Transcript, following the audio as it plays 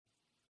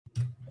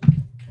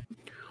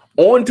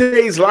On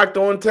today's Locked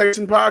On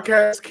Texan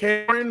podcast,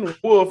 Cameron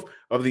Wolf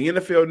of the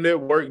NFL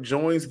Network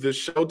joins the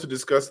show to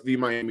discuss the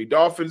Miami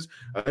Dolphins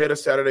ahead of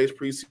Saturday's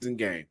preseason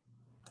game.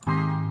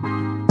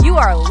 You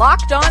are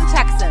Locked On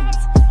Texans,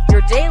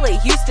 your daily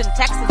Houston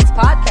Texans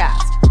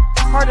podcast,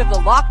 part of the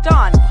Locked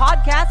On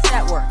Podcast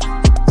Network,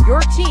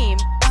 your team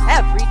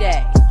every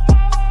day.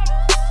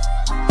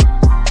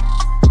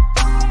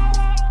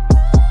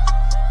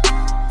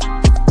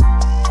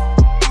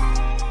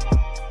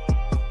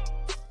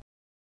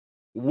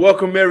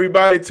 Welcome,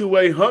 everybody, to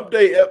a Hump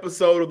Day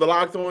episode of the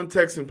Locked On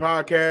Texan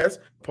podcast,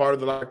 part of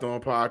the Locked On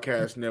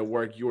Podcast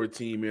Network, your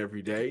team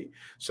every day.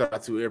 Shout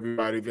out to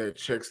everybody that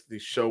checks the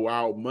show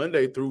out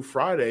Monday through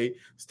Friday,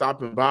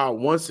 stopping by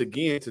once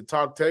again to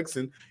talk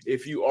Texan.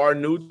 If you are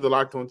new to the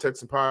Locked On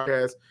Texan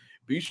podcast,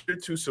 be sure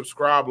to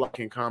subscribe, like,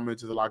 and comment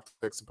to the Locked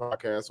On Texan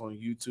podcast on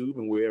YouTube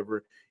and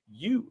wherever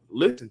you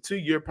listen to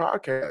your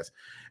podcast.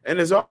 And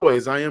as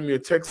always, I am your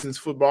Texans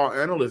football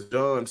analyst,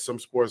 John Some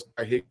Sports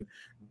Guy Hickman,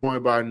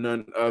 joined by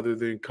none other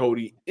than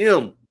Cody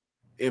M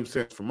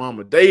stands for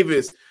Mama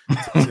Davis,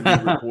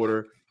 Texan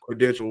reporter,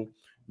 credential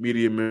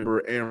media member,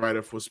 and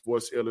writer for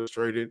Sports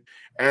Illustrated,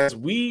 as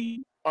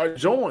we are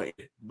joined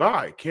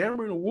by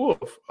Cameron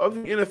Wolf of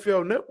the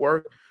NFL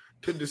Network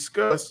to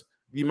discuss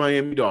the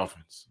Miami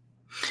Dolphins.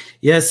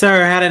 Yes,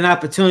 sir. I had an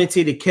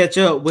opportunity to catch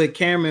up with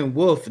Cameron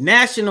Wolf,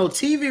 national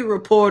TV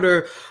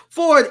reporter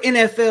for the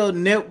NFL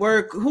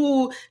Network,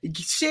 who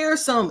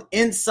shares some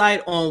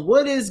insight on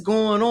what is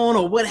going on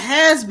or what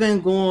has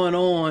been going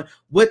on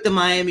with the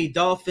Miami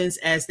Dolphins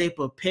as they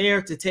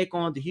prepare to take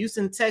on the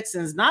Houston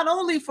Texans, not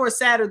only for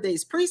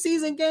Saturday's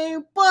preseason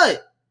game,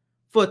 but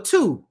for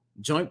 2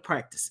 joint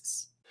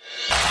practices.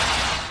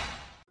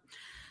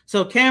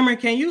 So, Cameron,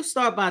 can you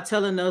start by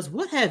telling us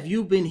what have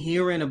you been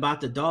hearing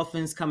about the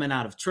Dolphins coming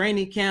out of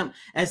training camp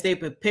as they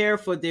prepare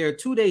for their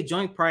 2-day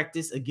joint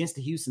practice against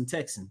the Houston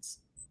Texans?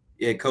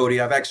 Yeah, Cody,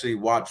 I've actually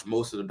watched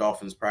most of the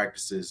Dolphins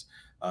practices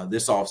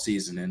this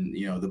offseason. And,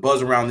 you know, the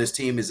buzz around this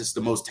team is it's the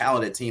most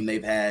talented team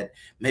they've had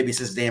maybe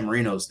since Dan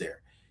Marino's there.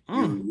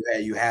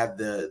 You have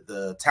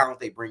the talent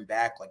they bring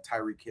back like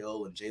Tyreek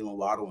Hill and Jalen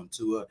Waddle and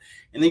Tua.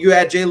 And then you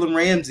had Jalen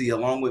Ramsey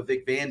along with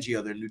Vic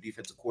Fangio, their new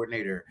defensive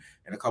coordinator,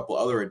 and a couple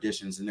other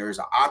additions. And there's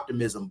an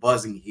optimism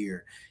buzzing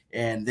here.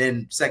 And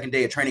then second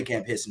day of training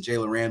camp hits and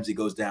Jalen Ramsey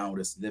goes down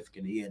with a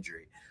significant knee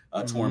injury,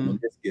 torn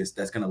meniscus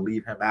that's going to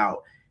leave him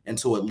out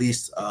until at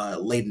least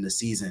late in the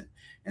season.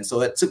 And so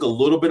that took a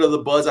little bit of the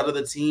buzz out of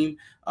the team.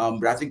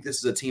 But I think this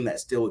is a team that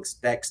still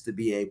expects to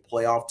be a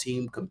playoff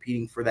team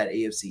competing for that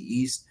AFC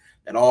East.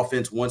 That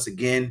offense, once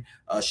again,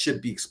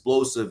 should be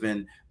explosive.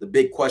 And the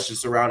big question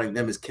surrounding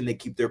them is, can they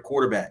keep their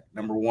quarterback,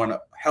 number one,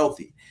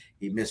 healthy?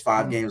 He missed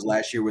 5 games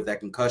last year with that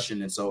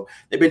concussion. And so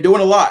they've been doing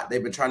a lot.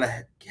 They've been trying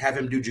to have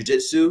him do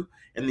jiu-jitsu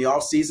in the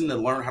offseason to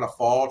learn how to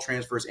fall,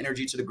 transfer his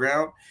energy to the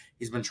ground.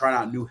 He's been trying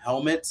out new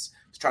helmets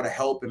to try to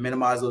help and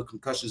minimize those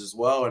concussions as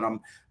well. And I'm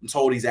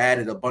told he's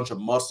added a bunch of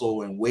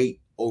muscle and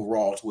weight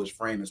overall to his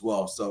frame as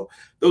well. So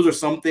those are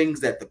some things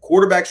that the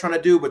quarterback's trying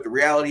to do. But the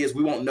reality is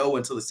we won't know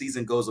until the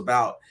season goes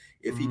about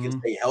if he can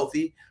stay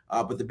healthy.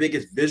 But the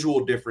biggest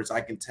visual difference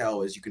I can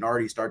tell is you can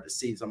already start to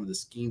see some of the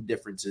scheme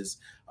differences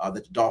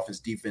that the Dolphins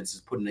defense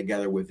is putting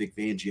together with Vic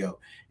Fangio.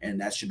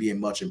 And that should be a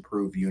much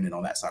improved unit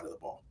on that side of the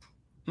ball.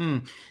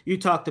 You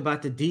talked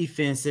about the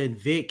defense and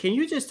Vic. Can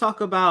you just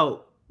talk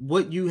about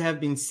what you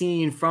have been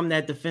seeing from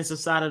that defensive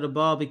side of the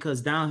ball?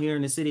 Because down here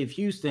in the city of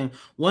Houston,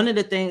 one of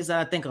the things that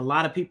I think a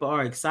lot of people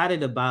are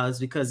excited about is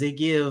because it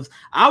gives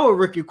our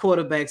rookie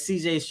quarterback,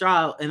 CJ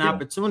Stroud, an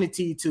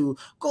opportunity to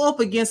go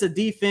up against a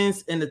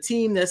defense and a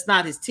team that's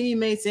not his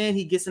teammates, and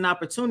he gets an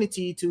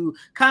opportunity to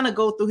kind of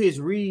go through his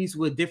reads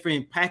with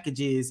different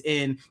packages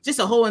and just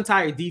a whole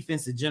entire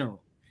defense in general.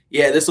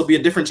 Yeah, this will be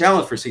a different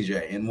challenge for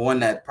CJ, and one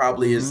that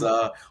probably is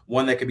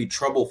one that could be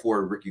trouble for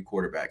a rookie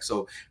quarterback.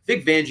 So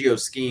Vic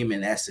Fangio's scheme,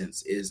 in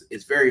essence,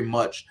 is very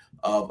much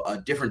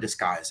of different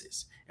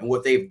disguises. And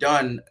what they've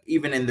done,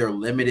 even in their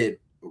limited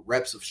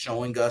reps of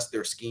showing us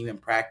their scheme in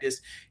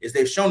practice, is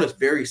they've shown us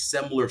very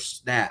similar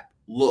snap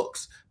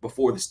looks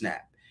before the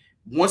snap.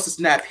 Once the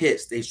snap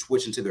hits, they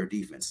switch into their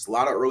defense. It's a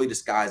lot of early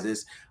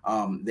disguises.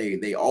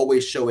 They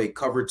always show a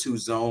cover 2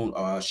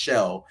 zone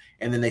shell,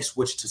 and then they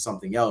switch to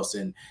something else.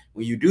 And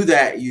when you do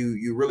that,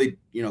 you really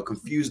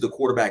confuse the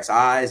quarterback's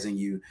eyes, and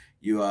you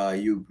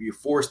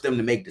force them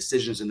to make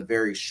decisions in a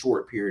very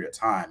short period of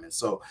time. And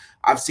so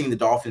I've seen the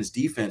Dolphins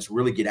defense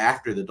really get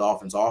after the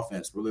Dolphins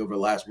offense really over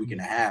the last week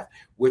and a half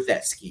with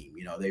that scheme.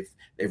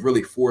 They've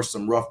really forced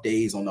some rough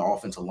days on the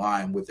offensive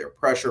line with their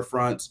pressure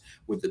fronts,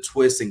 with the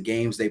twists and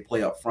games they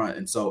play up front.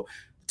 And so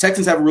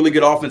Texans have a really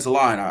good offensive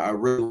line. I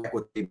really like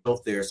what they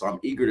built there. So I'm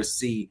eager to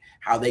see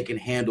how they can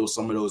handle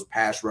some of those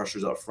pass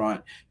rushers up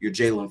front. Your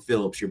Jalen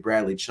Phillips, your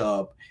Bradley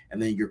Chubb, and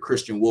then your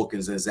Christian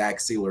Wilkins and Zach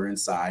Sealer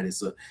inside.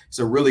 It's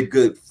a really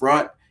good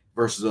front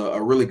versus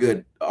a really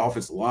good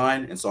offensive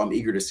line. And so I'm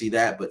eager to see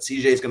that. But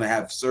CJ is going to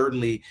have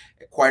certainly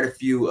quite a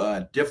few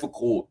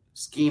difficult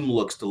scheme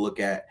looks to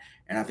look at.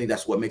 And I think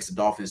that's what makes the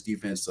Dolphins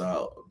defense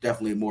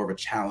definitely more of a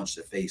challenge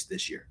to face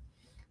this year.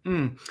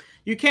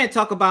 You can't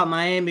talk about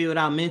Miami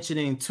without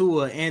mentioning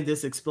Tua and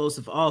this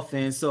explosive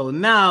offense. So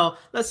now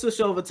let's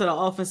switch over to the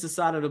offensive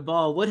side of the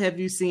ball. What have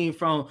you seen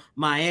from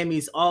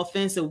Miami's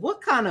offense, and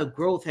what kind of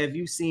growth have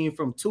you seen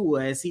from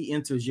Tua as he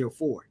enters year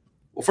 4?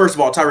 Well, first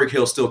of all, Tyreek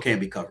Hill still can't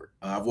be covered.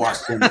 I've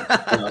watched him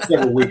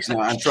several weeks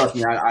now, and trust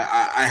me,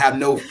 I have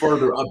no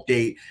further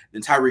update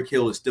than Tyreek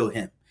Hill is still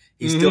him.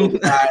 He's still the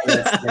guy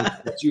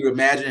that you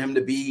imagine him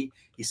to be.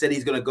 He said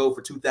he's going to go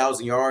for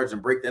 2,000 yards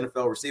and break the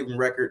NFL receiving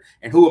record.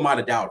 And who am I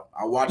to doubt him?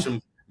 I watch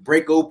him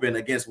break open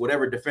against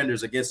whatever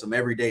defenders against him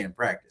every day in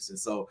practice. And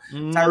so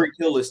Tyreek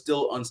Hill is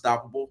still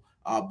unstoppable.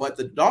 But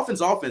the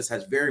Dolphins offense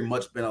has very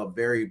much been a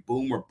very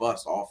boom or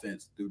bust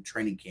offense through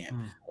training camp,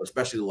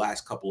 especially the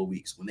last couple of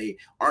weeks. When they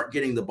aren't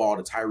getting the ball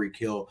to Tyreek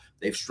Hill,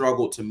 they've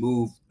struggled to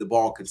move the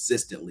ball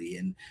consistently.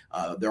 And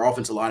their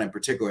offensive line in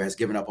particular has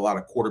given up a lot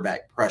of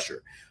quarterback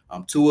pressure.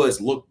 Tua has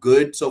looked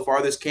good so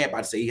far this camp.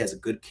 I'd say he has a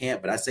good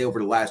camp, but I'd say over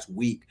the last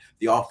week,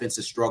 the offense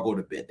has struggled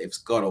a bit. They've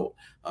scuttled.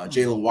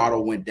 Jalen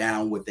Waddle went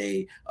down with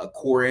a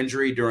core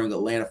injury during the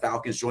Atlanta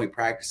Falcons joint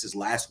practices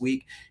last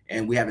week,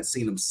 and we haven't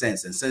seen him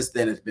since. And since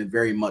then, it's been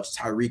very much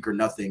Tyreek or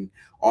nothing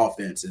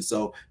offense. And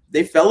so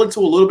they fell into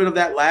a little bit of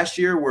that last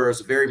year, where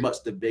it's very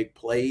much the big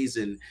plays,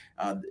 and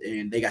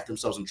they got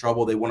themselves in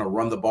trouble. They want to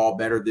run the ball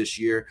better this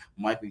year.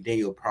 Mike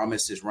McDaniel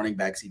promised his running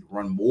backs he'd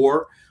run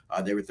more.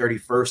 They were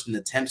 31st in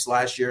attempts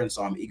last year, and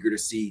so I'm eager to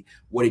see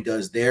what he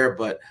does there.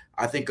 But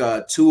I think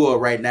Tua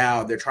right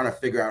now, they're trying to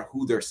figure out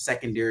who their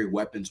secondary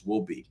weapons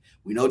will be.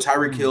 We know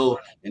Tyreek Hill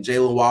and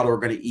Jalen Waddle are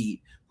going to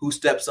eat. Who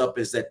steps up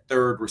as that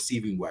third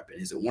receiving weapon?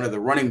 Is it one of the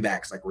running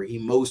backs like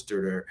Raheem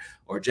Mostert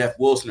or Jeff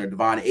Wilson or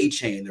Devon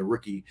Achane, the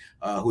rookie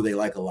who they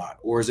like a lot?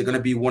 Or is it going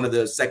to be one of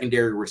the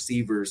secondary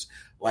receivers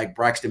like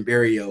Braxton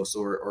Berrios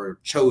or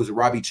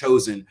Robbie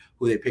Chosen,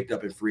 who they picked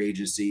up in free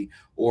agency,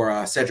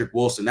 or Cedric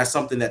Wilson? That's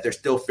something that they're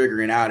still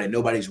figuring out, and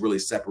nobody's really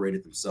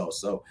separated themselves.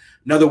 So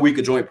another week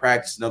of joint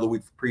practice, another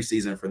week of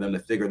preseason for them to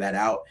figure that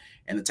out.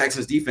 And the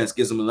Texans defense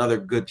gives them another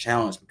good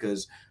challenge,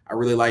 because I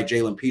really like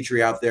Jalen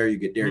Petrie out there. You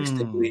get Derek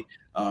Stingley.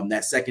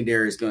 That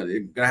secondary is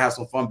going to have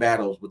some fun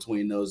battles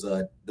between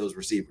those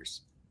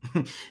receivers.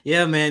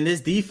 Yeah, man,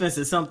 this defense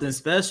is something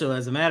special.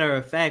 As a matter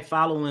of fact,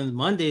 following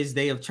Monday's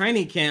day of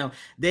training camp,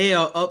 they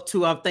are up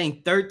to, I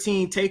think,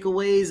 13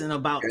 takeaways and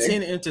about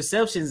 10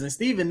 interceptions. And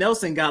Steven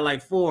Nelson got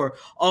like 4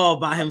 all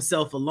by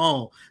himself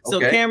alone. So,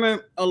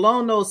 Cameron,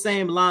 along those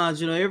same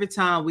lines, every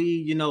time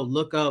we,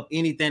 look up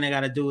anything that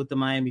got to do with the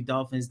Miami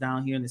Dolphins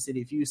down here in the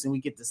city of Houston,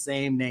 we get the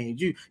same names.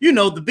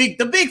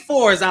 The big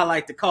four, as I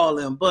like to call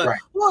them. But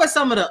what are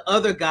some of the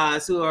other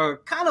guys who are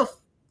kind of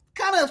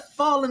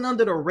falling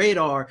under the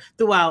radar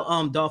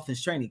throughout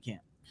Dolphins training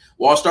camp?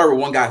 Well, I'll start with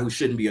one guy who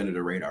shouldn't be under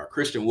the radar.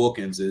 Christian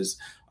Wilkins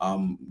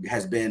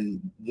has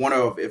been one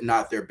of, if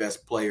not their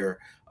best player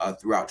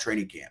throughout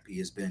training camp. He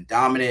has been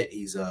dominant.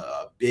 He's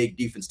a big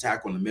defense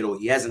tackle in the middle.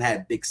 He hasn't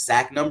had big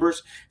sack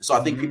numbers, so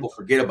I think people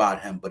forget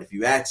about him. But if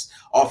you ask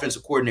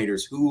offensive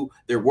coordinators who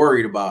they're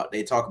worried about,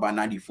 they talk about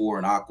 94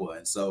 and Aqua.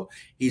 And so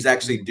he's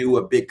actually due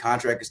a big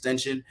contract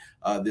extension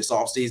this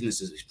offseason.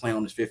 He's playing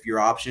on his 5th-year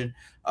option,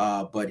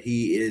 but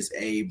he is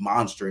a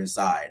monster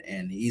inside,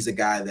 and he's a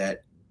guy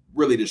that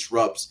really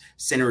disrupts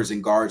centers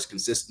and guards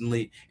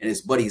consistently. And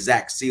his buddy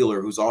Zach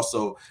Sealer, who's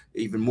also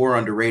even more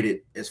underrated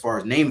as far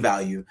as name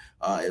value,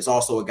 is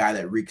also a guy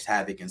that wreaks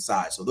havoc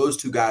inside. So those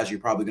two guys, you're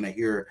probably going to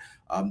hear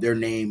their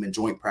name in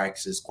joint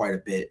practices quite a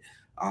bit.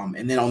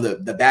 And then on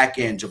the back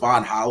end,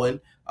 Javon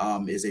Holland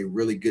is a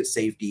really good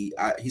safety.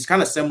 He's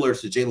kind of similar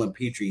to Jalen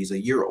Petrie. He's a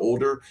year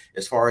older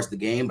as far as the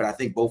game, but I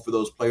think both of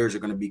those players are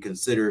going to be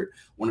considered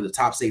one of the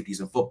top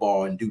safeties in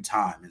football in due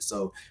time. And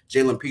so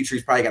Jalen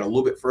Petrie's probably got a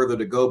little bit further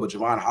to go, but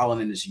Javon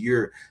Holland in his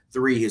year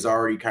 3 has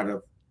already kind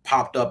of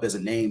popped up as a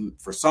name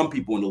for some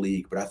people in the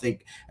league, but I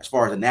think as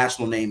far as a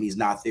national name, he's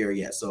not there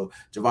yet. So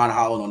Javon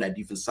Holland on that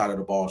defense side of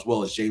the ball, as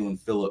well as Jalen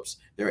Phillips,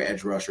 their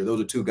edge rusher.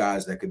 Those are 2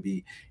 guys that could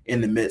be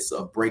in the midst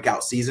of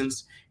breakout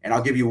seasons. And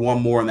I'll give you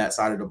one more on that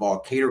side of the ball.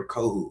 Kader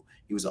Kohu.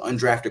 He was an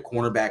undrafted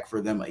cornerback for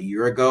them a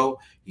year ago.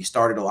 He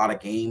started a lot of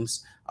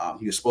games.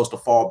 He was supposed to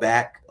fall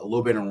back a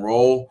little bit and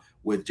roll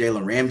with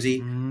Jalen Ramsey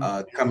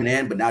coming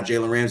in, but now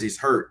Jalen Ramsey's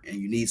hurt, and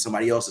you need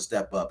somebody else to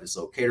step up. And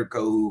so Kader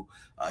Kohu,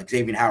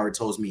 Xavier Howard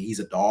tells me he's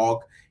a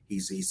dog.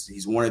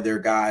 He's one of their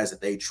guys that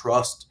they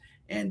trust,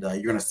 and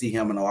you're going to see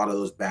him in a lot of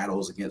those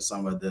battles against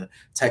some of the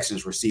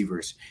Texans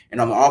receivers.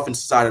 And on the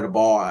offensive side of the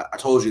ball, I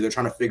told you they're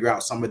trying to figure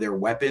out some of their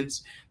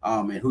weapons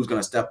and who's going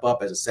to step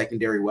up as a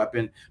secondary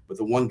weapon. But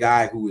the one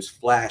guy who has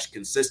flashed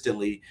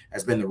consistently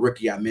has been the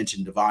rookie I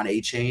mentioned, Devon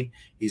Achane.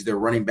 He's their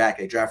running back.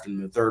 They drafted him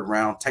in the 3rd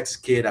round, Texas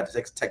kid out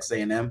of Texas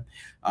A&M.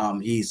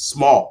 He's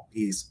small.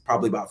 He's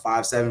probably about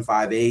 5'7",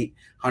 5'8",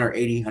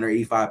 180,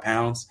 185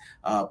 pounds,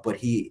 but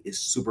he is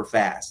super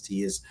fast.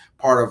 He is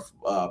part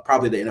of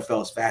probably the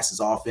NFL's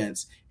fastest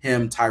offense.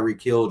 Him,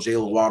 Tyreek Hill,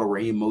 Jalen Waddle,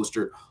 Raheem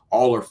Mostert,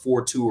 all are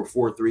 4.2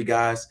 or 4.3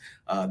 guys.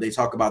 They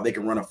talk about they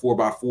can run a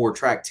 4x4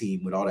 track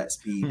team with all that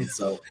speed. And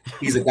so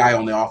he's a guy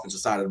on the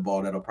offensive side of the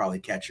ball that'll probably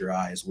catch your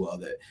eye as well,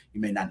 that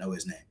you may not know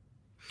his name.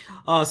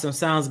 Awesome.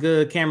 Sounds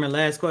good. Cameron,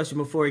 last question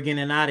before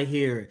getting out of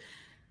here.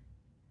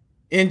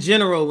 In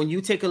general, when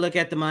you take a look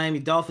at the Miami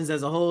Dolphins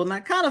as a whole, and I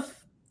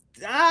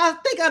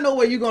think I know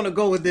where you're going to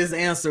go with this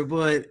answer,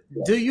 but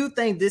do you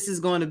think this is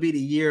going to be the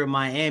year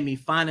Miami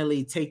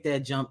finally take that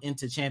jump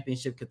into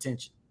championship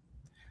contention?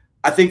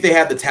 I think they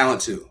have the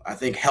talent to. I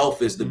think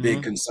health is the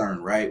big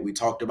concern, right? We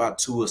talked about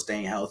Tua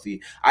staying healthy.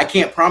 I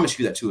can't promise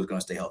you that Tua is going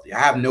to stay healthy. I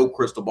have no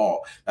crystal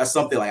ball. That's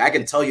something like I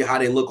can tell you how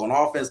they look on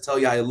offense, tell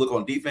you how they look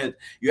on defense.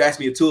 You ask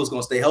me if Tua is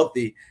going to stay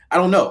healthy. I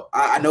don't know.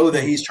 I know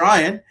that he's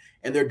trying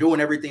and they're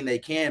doing everything they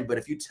can. But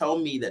if you tell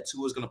me that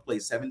Tua is going to play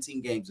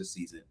 17 games this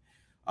season,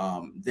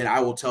 then I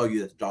will tell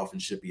you that the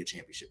Dolphins should be a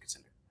championship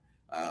contender.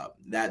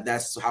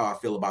 That's how I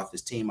feel about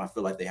this team. I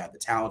feel like they have the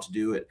talent to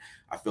do it.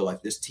 I feel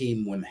like this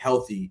team, when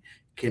healthy,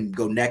 can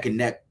go neck and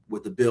neck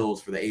with the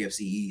Bills for the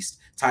AFC East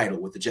title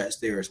with the Jets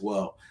there as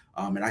well.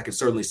 And I can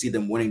certainly see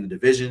them winning the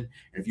division.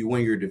 And if you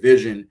win your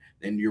division,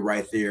 then you're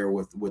right there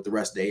with the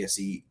rest of the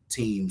AFC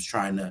teams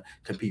trying to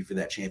compete for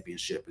that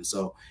championship. And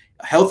so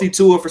a healthy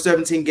Tua for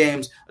 17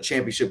 games, a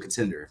championship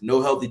contender. If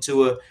no healthy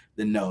Tua,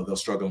 then no, they'll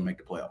struggle to make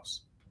the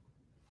playoffs.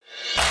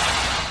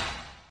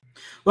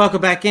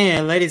 Welcome back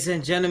in, ladies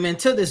and gentlemen,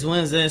 to this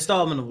Wednesday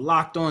installment of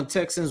Locked On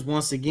Texans.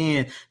 Once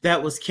again,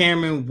 that was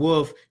Cameron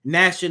Wolfe,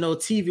 national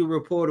TV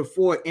reporter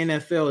for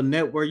NFL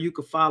Network. You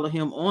can follow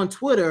him on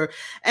Twitter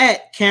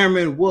at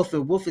Cameron Wolfe,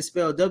 and Wolfe is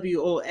spelled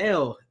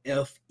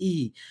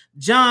W-O-L-F-E.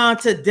 John,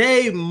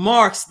 today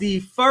marks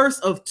the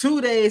first of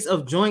 2 days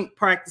of joint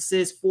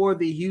practices for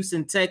the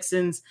Houston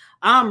Texans.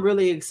 I'm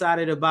really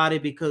excited about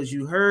it because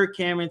you heard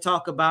Cameron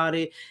talk about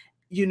it.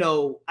 You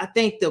know, I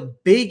think the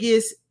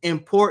biggest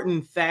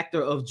important factor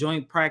of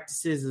joint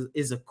practices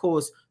is, of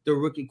course, the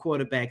rookie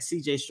quarterback,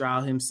 C.J.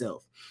 Stroud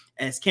himself.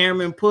 As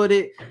Cameron put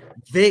it,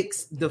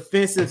 Vic's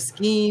defensive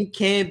scheme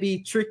can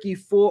be tricky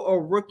for a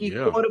rookie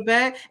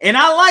quarterback. And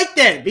I like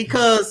that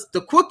because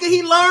the quicker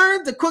he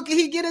learns, the quicker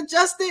he get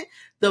adjusted,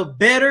 the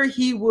better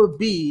he will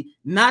be,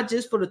 not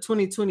just for the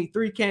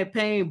 2023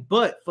 campaign,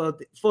 but for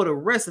the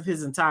rest of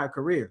his entire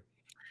career.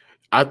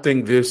 I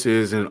think this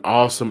is an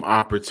awesome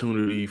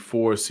opportunity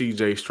for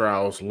CJ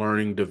Stroud's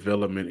learning,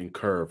 development, and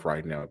curve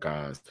right now,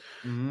 guys.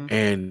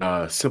 And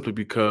simply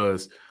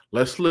because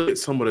let's look at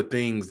some of the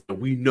things that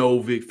we know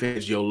Vic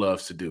Fangio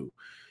loves to do.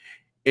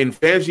 In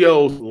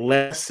Fangio's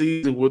last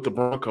season with the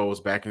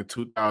Broncos back in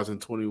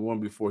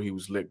 2021, before he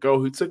was let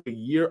go, he took a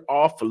year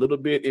off a little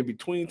bit in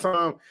between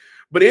time,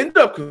 but ended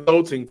up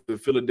consulting to the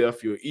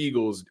Philadelphia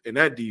Eagles in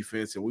that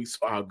defense, and we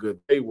saw how good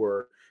they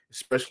were,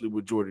 especially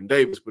with Jordan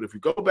Davis. But if you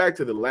go back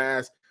to the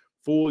last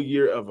full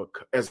year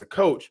as a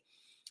coach,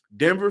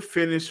 Denver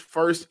finished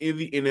first in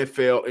the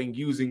NFL in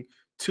using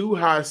 2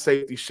 high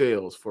safety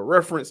shells. For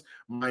reference,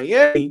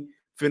 Miami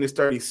finished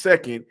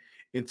 32nd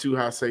in 2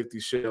 high safety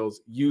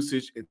shells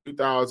usage in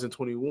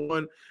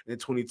 2021 and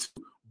 22.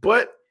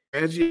 But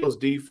Fangio's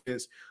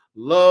defense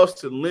loves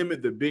to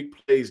limit the big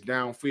plays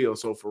downfield.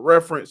 So for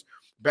reference,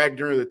 back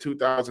during the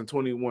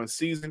 2021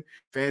 season,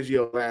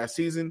 Fangio last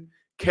season,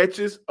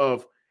 catches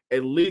of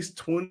at least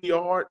 20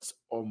 yards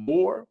or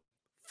more,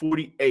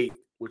 48,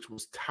 which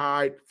was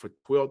tied for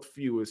 12th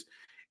fewest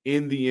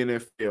in the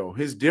NFL.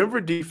 His Denver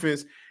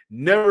defense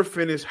never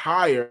finished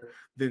higher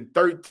than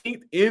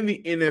 13th in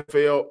the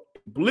NFL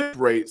blitz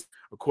rates,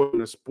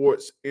 according to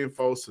Sports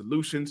Info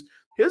Solutions.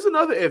 Here's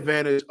another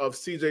advantage of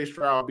C.J.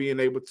 Stroud being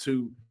able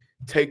to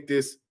take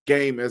this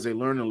game as a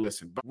learning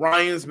lesson. But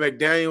Ryans,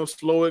 McDaniels,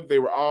 Slowick, they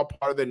were all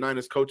part of the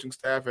Niners coaching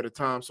staff at the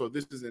time, so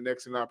this is an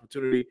excellent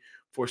opportunity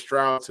for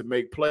Stroud to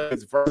make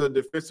plays versus a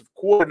defensive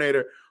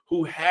coordinator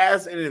who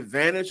has an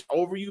advantage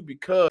over you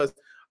because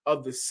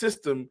of the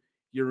system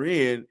you're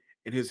in,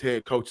 and his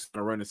head coach is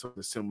going to run into some of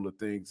the similar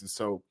things. And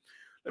so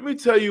let me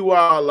tell you why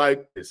I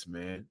like this,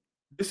 man.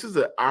 This is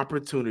an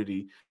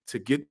opportunity to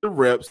get the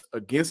reps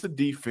against a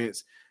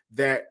defense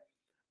that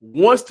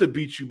wants to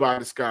beat you by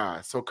the sky.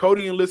 So,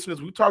 Cody and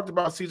listeners, we talked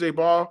about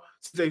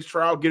CJ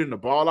Stroud getting the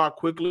ball out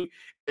quickly,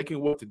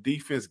 taking what the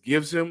defense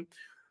gives him.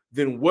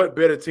 Then what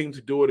better team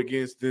to do it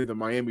against than the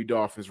Miami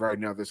Dolphins right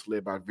now that's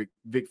led by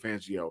Vic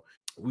Fangio.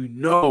 We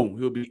know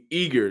he'll be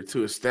eager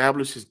to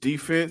establish his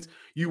defense.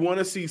 You want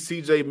to see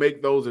CJ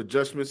make those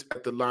adjustments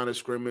at the line of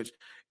scrimmage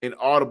and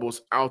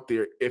audibles out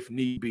there if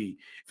need be.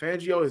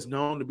 Fangio is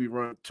known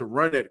to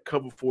run that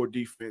cover 4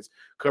 defense,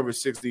 cover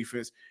 6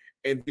 defense,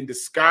 and then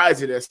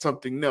disguise it as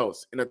something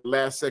else. And at the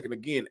last second,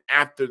 again,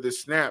 after the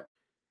snap,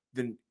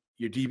 then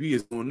your DB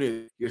is doing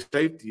this, your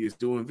safety is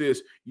doing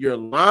this, your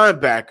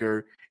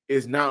linebacker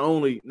is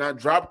not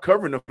drop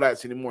covering the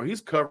flats anymore. He's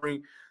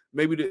covering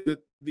maybe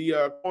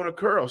the corner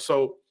curl.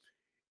 So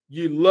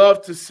you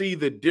love to see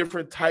the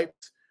different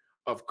types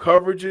of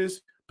coverages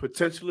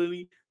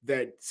potentially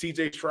that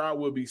CJ Stroud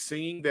will be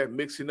seeing, that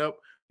mixing up,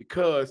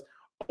 because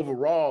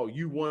overall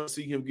you want to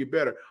see him get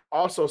better.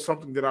 Also,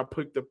 something that I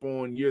picked up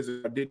on years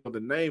ago, I didn't know the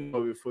name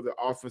of it, for the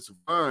offensive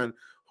line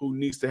who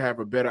needs to have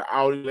a better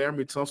outing.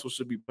 Laramie Tunsil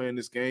should be playing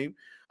this game.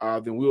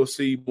 Then we'll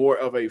see more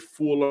of a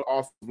fuller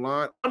offensive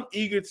line. I'm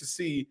eager to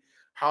see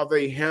how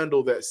they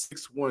handle that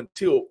 6-1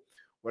 tilt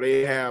where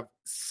they have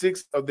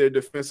 6 of their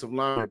defensive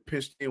line are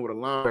pitched in with a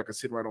linebacker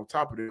sitting right on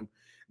top of them.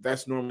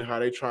 That's normally how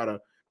they try to,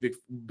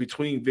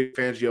 between Vic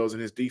Fangio's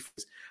and his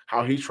defense,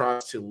 how he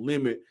tries to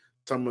limit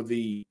some of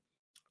the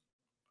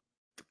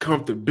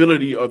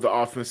comfortability of the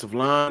offensive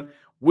line,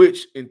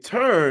 which in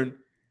turn,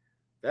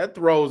 that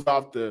throws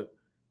off the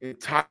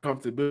entire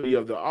comfortability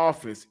of the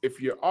offense. If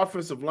your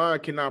offensive line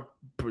cannot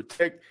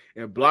protect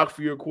and block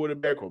for your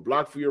quarterback or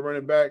block for your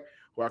running back,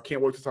 well, I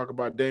can't wait to talk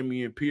about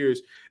Dameon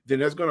Pierce, then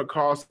that's going to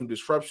cause some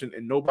disruption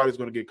and nobody's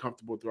going to get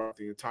comfortable throughout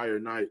the entire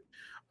night.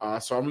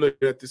 So I'm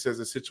looking at this as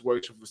a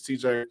situation for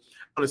CJ. I want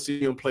to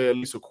see him play at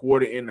least a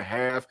quarter and a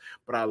half,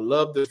 but I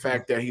love the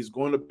fact that he's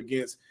going up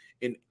against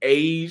an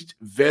aged,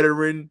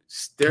 veteran,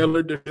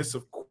 stellar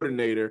defensive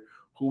coordinator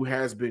who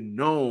has been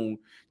known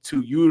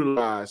to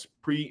utilize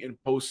pre-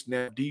 and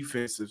post-snap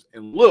defenses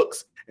and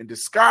looks and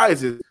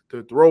disguises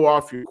to throw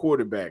off your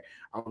quarterback.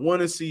 I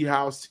want to see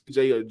how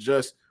CJ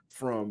adjusts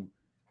from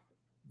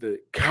the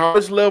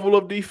college level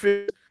of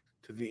defense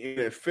to the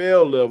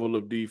NFL level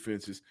of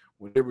defenses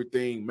when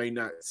everything may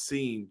not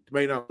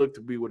look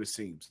to be what it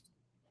seems.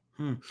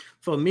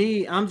 For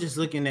me, I'm just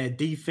looking at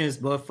defense,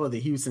 but for the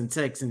Houston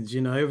Texans,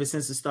 ever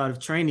since the start of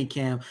training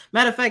camp.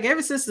 Matter of fact,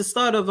 ever since the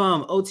start of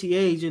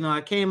OTAs, I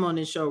came on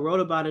this show,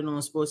 wrote about it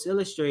on Sports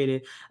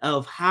Illustrated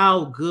of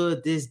how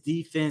good this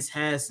defense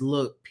has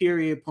looked,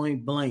 period,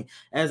 point blank.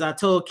 As I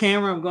told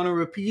Cameron, I'm going to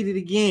repeat it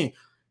again.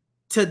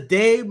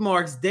 Today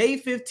marks day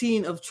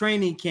 15 of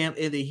training camp,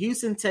 and the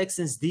Houston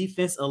Texans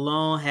defense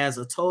alone has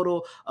a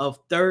total of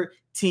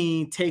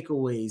 13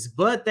 takeaways.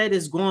 But that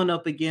is going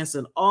up against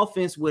an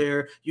offense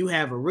where you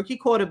have a rookie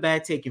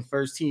quarterback taking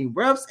first team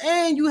reps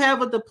and you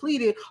have a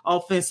depleted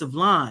offensive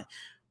line.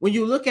 When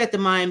you look at the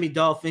Miami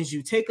Dolphins,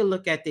 you take a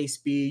look at their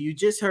speed. You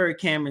just heard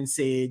Cameron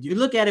said, you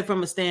look at it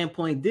from a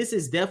standpoint, this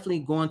is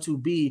definitely going to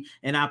be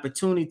an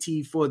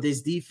opportunity for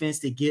this defense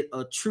to get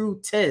a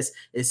true test,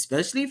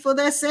 especially for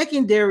that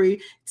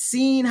secondary,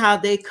 seeing how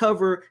they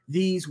cover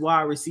these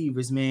wide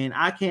receivers, man.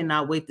 I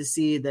cannot wait to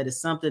see it. That is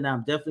something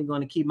I'm definitely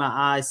going to keep my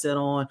eyes set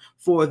on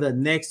for the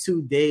next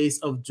 2 days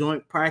of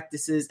joint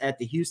practices at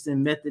the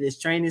Houston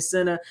Methodist Training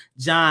Center.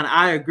 John,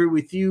 I agree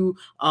with you.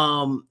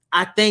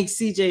 I think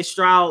CJ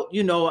Stroud,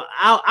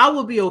 I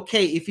would be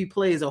okay if he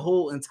plays a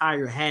whole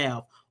entire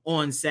half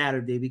on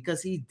Saturday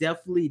because he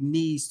definitely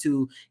needs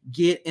to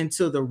get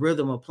into the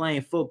rhythm of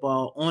playing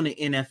football on the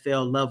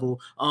NFL level.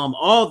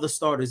 All the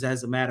starters,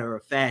 as a matter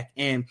of fact.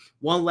 And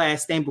one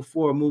last thing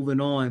before moving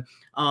on,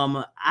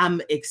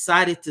 I'm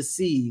excited to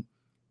see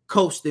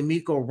Coach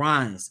DeMeco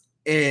Ryans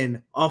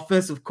and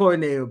offensive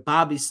coordinator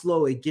Bobby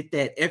Slowik get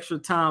that extra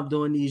time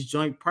during these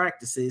joint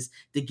practices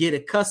to get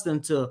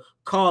accustomed to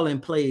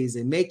calling plays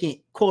and making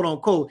quote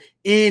unquote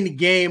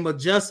in-game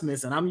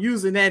adjustments. And I'm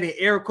using that in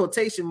air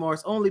quotation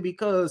marks only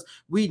because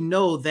we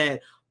know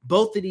that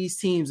both of these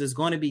teams is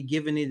going to be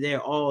giving it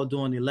their all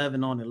doing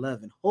 11 on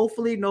 11.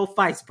 Hopefully no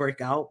fights break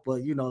out,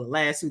 but the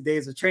last 2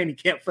 days of training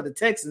camp for the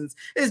Texans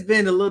has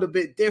been a little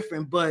bit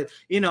different. But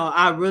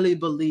I really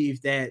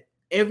believe that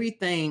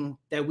everything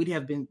that we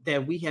have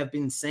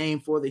been saying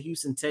for the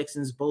Houston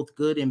Texans, both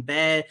good and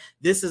bad,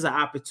 this is an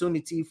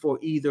opportunity for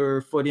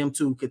them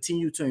to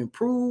continue to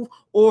improve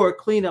or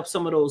clean up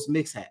some of those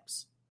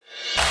mishaps.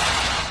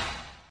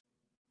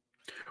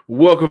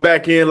 Welcome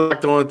back in,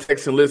 Locked On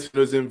Texan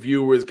listeners and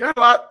viewers. Got a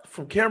lot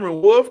from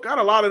Cameron Wolf. Got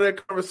a lot of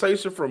that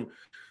conversation from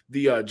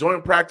the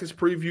joint practice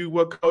preview,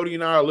 what Cody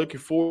and I are looking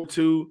forward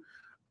to.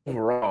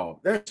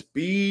 Overall, that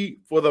speed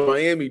for the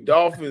Miami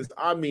Dolphins,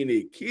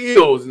 it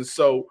kills. And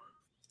so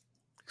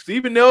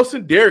Steven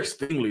Nelson, Derek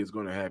Stingley is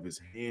going to have his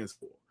hands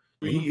full.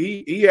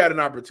 He had an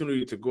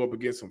opportunity to go up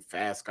against some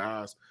fast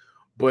guys,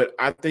 but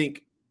I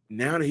think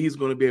now that he's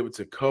going to be able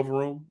to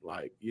cover them,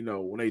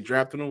 when they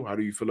drafted him, how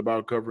do you feel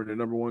about covering the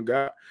number one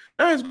guy?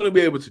 Now he's going to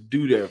be able to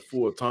do that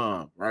full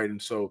time, right? And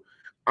so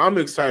I'm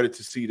excited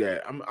to see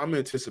that. I'm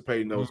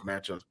anticipating those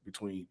matchups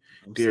between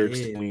Derek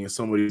Stingley and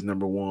some of these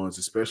number ones,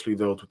 especially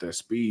those with that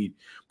speed.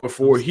 But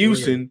for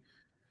Houston,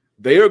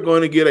 they are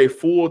going to get a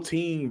full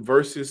team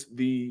versus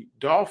the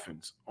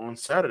Dolphins on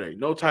Saturday.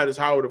 No Titus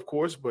Howard, of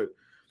course, but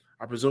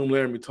I presume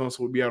Laramie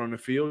Tunsil will be out on the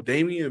field.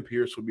 Dameon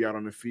Pierce will be out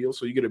on the field.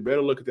 So you get a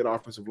better look at that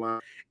offensive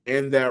line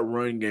and that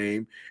run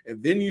game.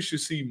 And then you should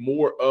see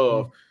more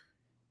of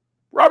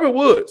Robert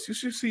Woods. You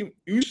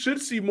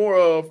should see more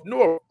of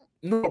Noah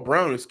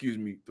Brown,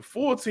 the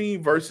full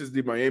team versus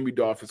the Miami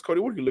Dolphins.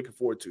 Cody, what are you looking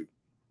forward to?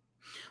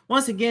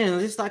 Once again,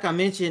 just like I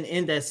mentioned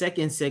in that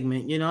second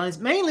segment, it's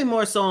mainly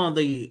more so on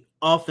the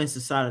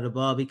offensive side of the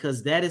ball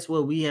because that is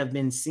where we have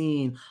been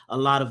seeing a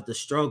lot of the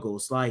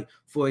struggles. Like,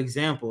 for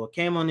example, I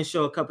came on the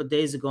show a couple of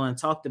days ago and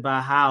talked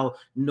about how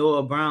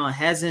Noah Brown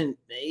hasn't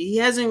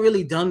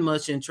really done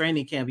much in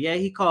training camp. Yeah,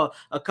 he caught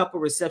a couple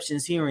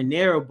receptions here and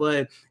there,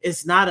 but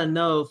it's not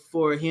enough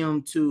for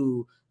him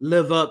to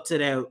live up to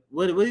that.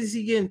 What is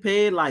he getting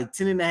paid? Like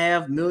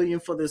 $10.5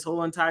 million for this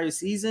whole entire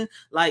season?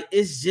 Like,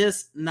 it's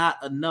just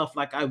not enough.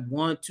 Like, I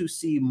want to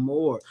see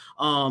more.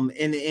 And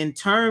in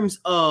terms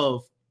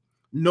of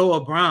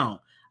Noah Brown,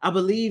 I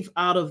believe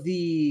out of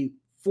the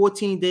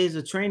 14 days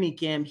of training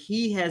camp,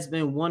 he has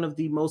been one of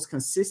the most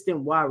consistent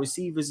wide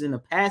receivers in the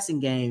passing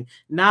game.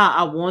 Now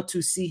I want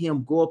to see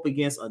him go up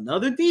against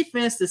another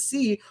defense to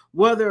see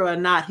whether or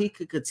not he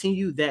could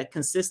continue that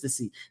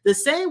consistency. The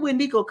same with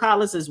Nico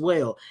Collins as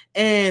well.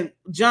 And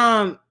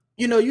John,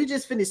 you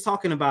just finished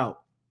talking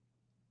about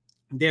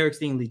Derek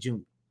Stingley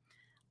Jr.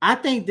 I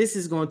think this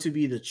is going to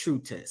be the true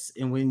test.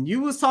 And when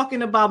you was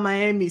talking about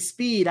Miami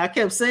speed, I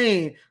kept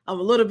saying, I'm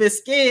a little bit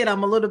scared.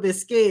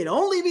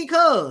 Only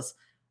because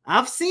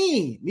I've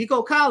seen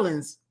Nico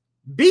Collins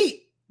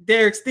beat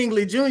Derek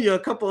Stingley Jr.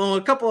 on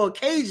a couple of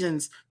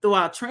occasions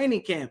throughout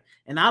training camp.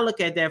 And I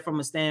look at that from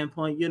a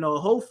standpoint,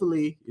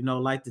 hopefully,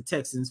 like the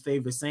Texans'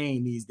 favorite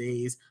saying these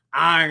days,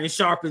 iron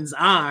sharpens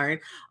iron.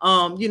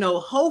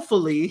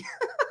 Hopefully,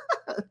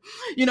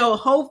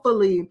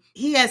 hopefully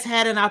he has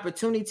had an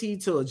opportunity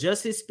to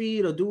adjust his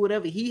speed or do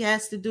whatever he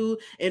has to do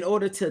in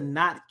order to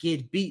not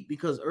get beat,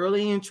 because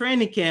early in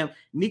training camp,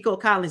 Nico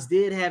Collins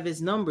did have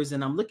his numbers.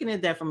 And I'm looking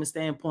at that from a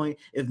standpoint,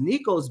 if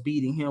Nico's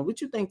beating him,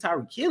 what you think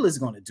Tyreek Hill is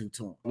going to do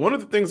to him? One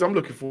of the things I'm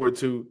looking forward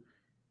to,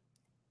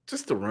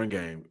 just the run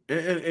game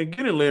and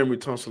getting Larry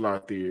Tunsil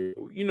out there.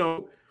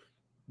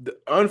 The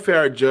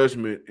unfair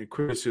judgment and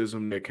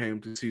criticism that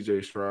came to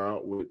CJ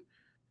Stroud with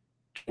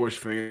George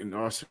Fant and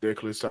Austin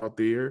Ekeler out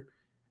there,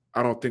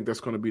 I don't think that's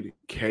going to be the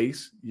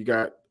case. You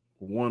got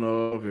one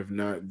of, if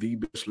not the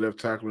best left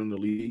tackle in the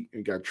league.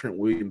 You got Trent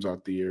Williams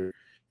out there.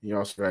 You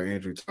also got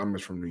Andrew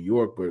Thomas from New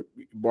York, but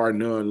bar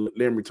none,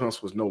 Larry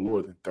Tunsil was no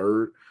lower than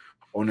third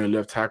on their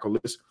left tackle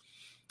list.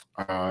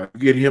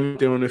 Get him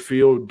there on the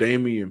field.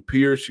 Damian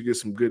Pierce, you get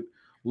some good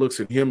looks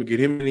at him and get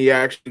him in the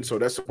action. So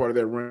that's a part of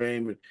that run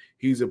game. And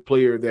he's a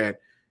player that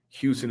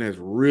Houston has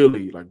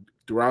really,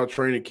 throughout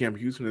training camp,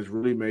 Houston has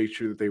really made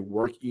sure that they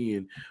work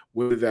in,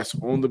 whether that's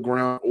on the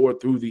ground or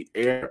through the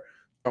air.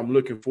 I'm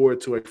looking forward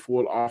to a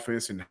full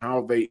offense and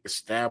how they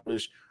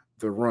establish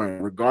the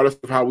run. Regardless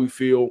of how we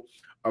feel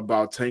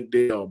about Tank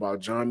Dell,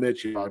 about John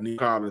Mechie, about Nick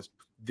Collins,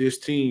 this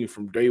team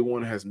from day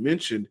one has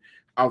mentioned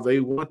how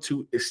they want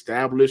to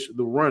establish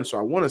the run. So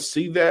I want to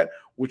see that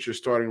with your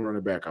starting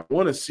running back. I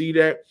want to see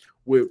that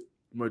with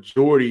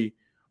majority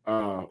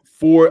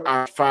 4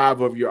 out of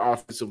 5 of your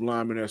offensive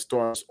linemen that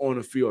starts on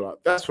the field.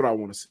 That's what I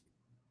want to see.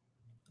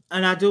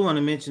 And I do want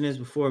to mention this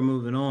before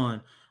moving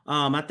on.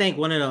 I think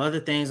one of the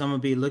other things I'm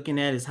going to be looking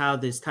at is how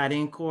this tight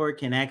end core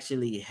can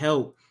actually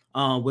help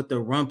with the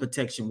run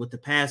protection, with the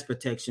pass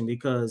protection,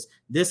 because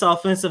this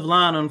offensive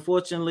line,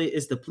 unfortunately,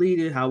 is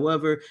depleted.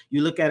 However,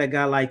 you look at a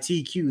guy like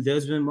TQ,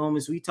 there's been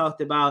moments we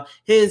talked about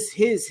his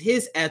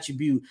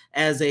attribute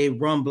as a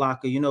run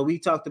blocker. We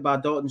talked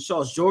about Dalton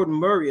Schultz, Jordan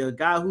Murray, a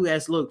guy who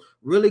has looked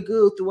really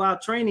good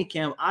throughout training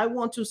camp. I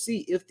want to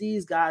see if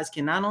these guys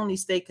can not only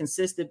stay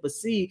consistent, but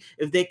see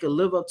if they can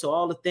live up to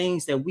all the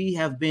things that we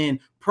have been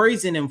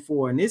praising them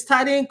for. And this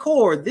tight end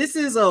core, this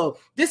is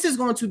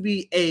going to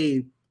be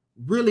a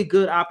really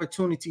good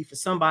opportunity for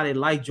somebody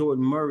like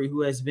Jordan Murray,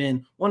 who has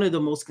been one of the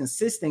most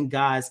consistent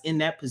guys in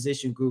that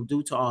position group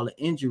due to all the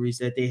injuries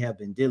that they have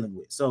been dealing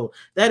with. So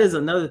that is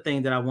another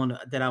thing that I want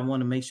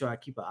to make sure I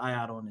keep an eye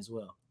out on as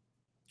well.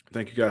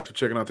 Thank you guys for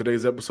checking out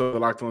today's episode of the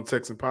Locked On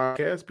Texans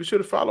podcast. Be sure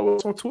to follow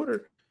us on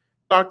Twitter,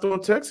 Locked On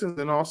Texans,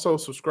 and also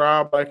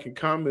subscribe, like, and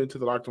comment to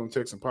the Locked On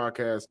Texans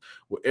podcast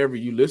wherever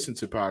you listen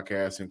to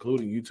podcasts,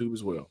 including YouTube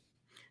as well.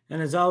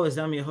 And as always,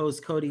 I'm your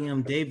host, Cody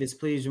M. Davis.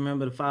 Please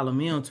remember to follow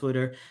me on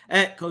Twitter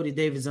at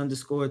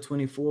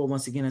CodyDavis_24.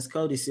 Once again, it's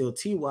Cody,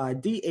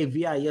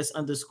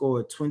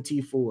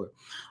 COTYDAVIS_24.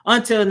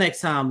 Until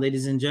next time,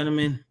 ladies and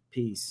gentlemen,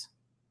 peace.